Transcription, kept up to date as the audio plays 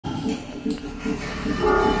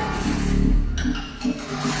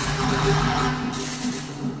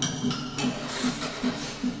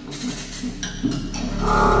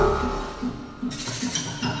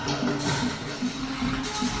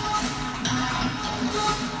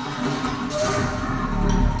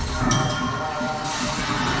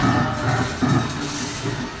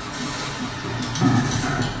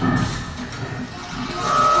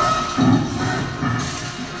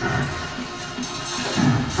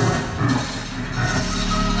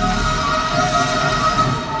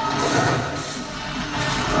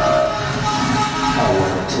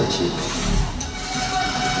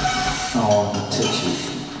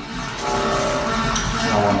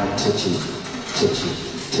touch it,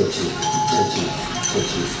 touch it, touch it,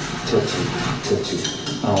 touch it, touch it, touch it.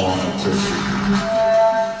 I wanna touch it.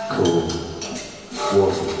 Cold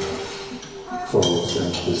water falls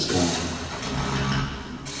out the sky.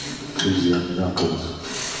 Freeze your knuckles.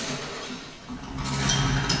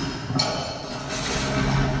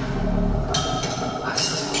 I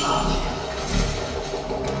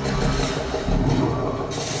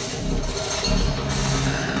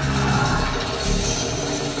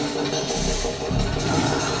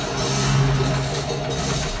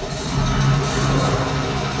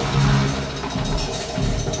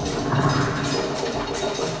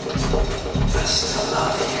still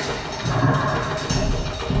love you.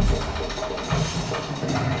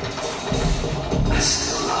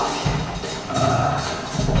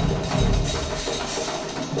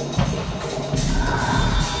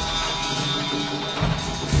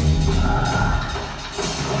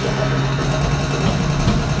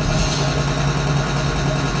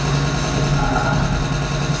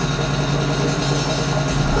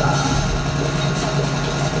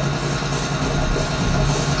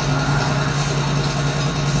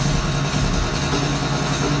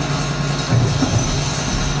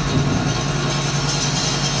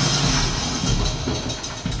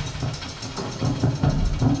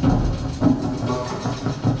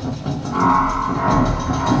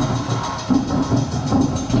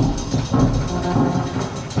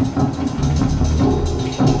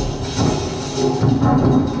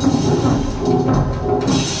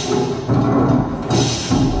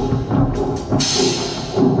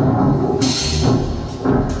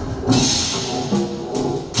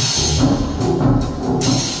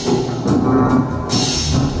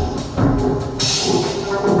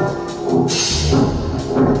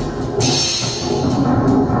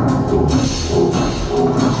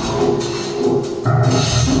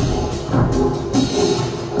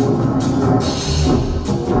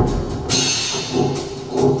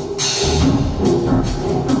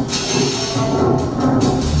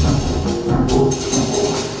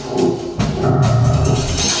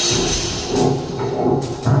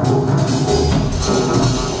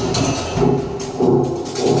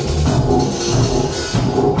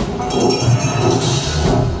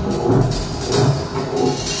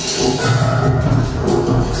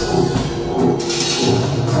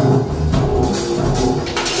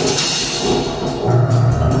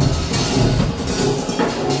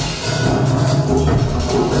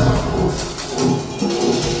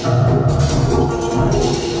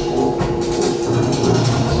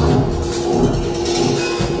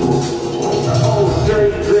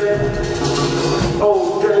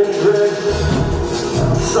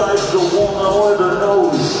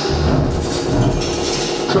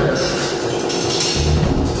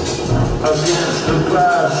 Against the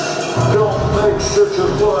glass, don't make such a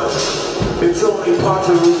fuss. It's only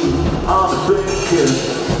pottery, I'm thinking.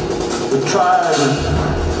 We're tired and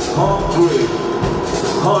hungry,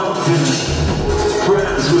 hunting.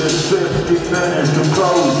 Friends with 50 minutes to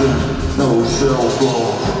closing. No cell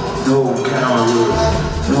phones, no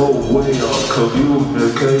cameras, no way of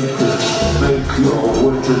communicating. Make your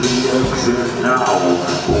way to the exit now.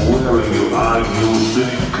 Where are you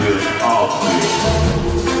thinking of me?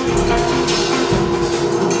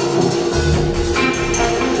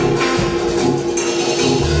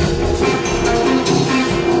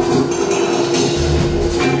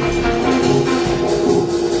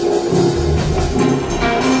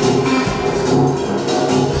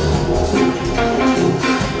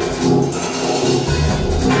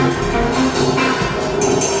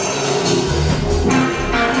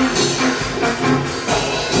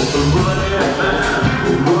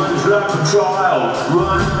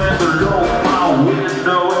 Running below my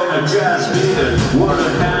window in a jazz beard.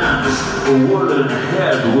 Wooden hands, a wooden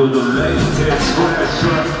head with a latex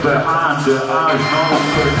expression behind the eyes, no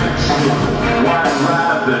connection. White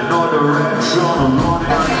rabbit, no direction. I'm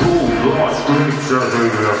running through broad streets of the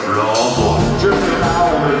floor. Just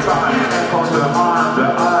all the time, echoes behind the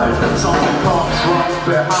eyes. Something comes from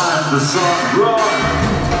behind the sun. Run!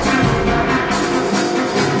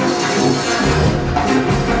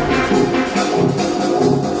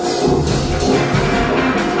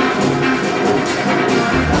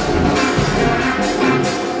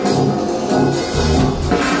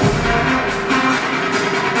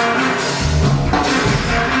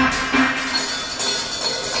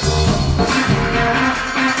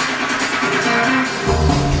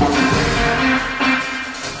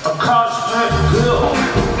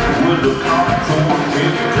 The cartoon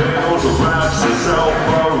pigtails wraps itself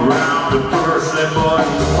around the person, but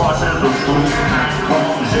crosses the street and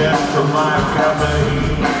comes into my cafe.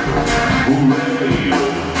 Hooray!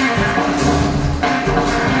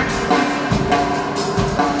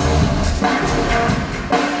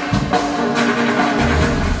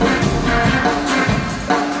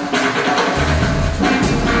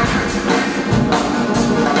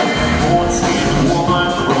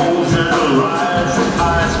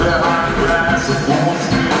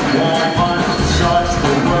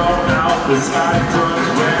 The sky turns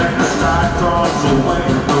red, the sky turns away,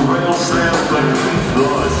 the rail slips beneath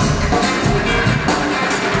us.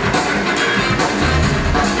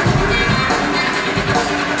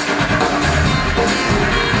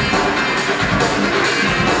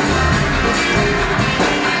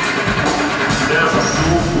 There's a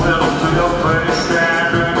soup with a clear face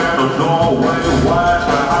standing in the doorway, wide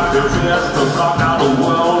behind his ears to block out the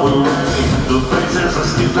world we reign. The faces are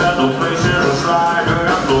steep and the faces are sliding,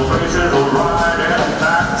 and the faces are riding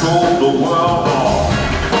back to the world hall.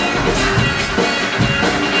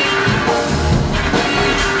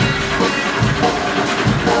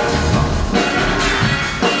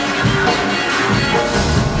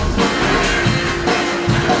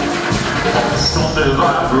 Something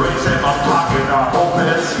vibrates in my pocket, I hope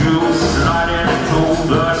it's you. Sliding into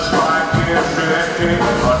the strike here, city.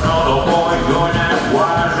 Another boy going as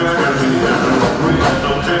wise as he is.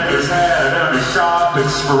 Rhythms in his head and a sharp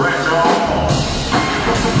expression.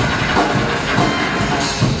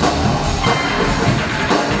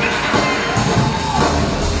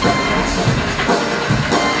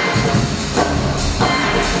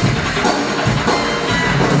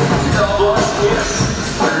 Lovers kiss,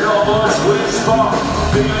 lovers whisper,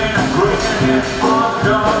 feeling and grinning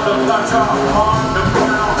under the gutter, on the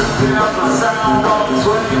ground, and hear the sound of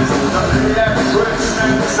trees. The electric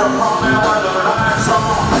snakes are coming with the lights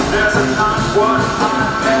on. There's a night what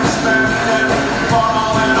I'm expecting,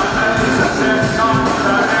 following a maze as if not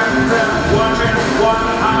connected, watching what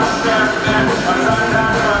I'm stepping as I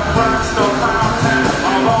dance across the mountain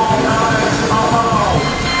of all nights alone.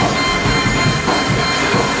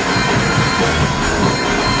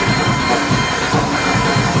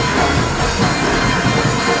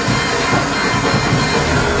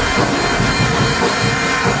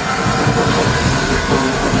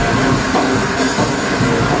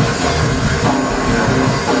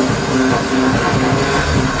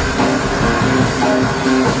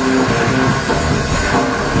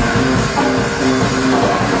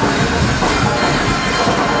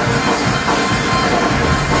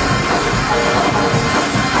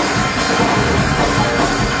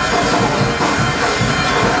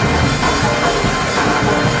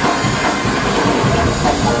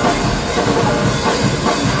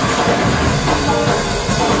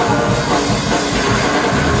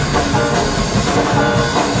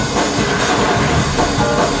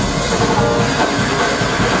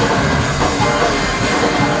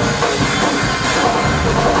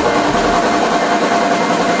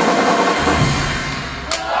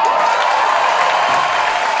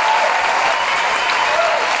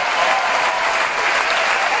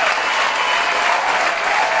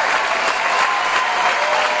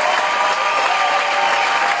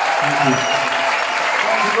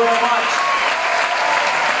 Thank you very much.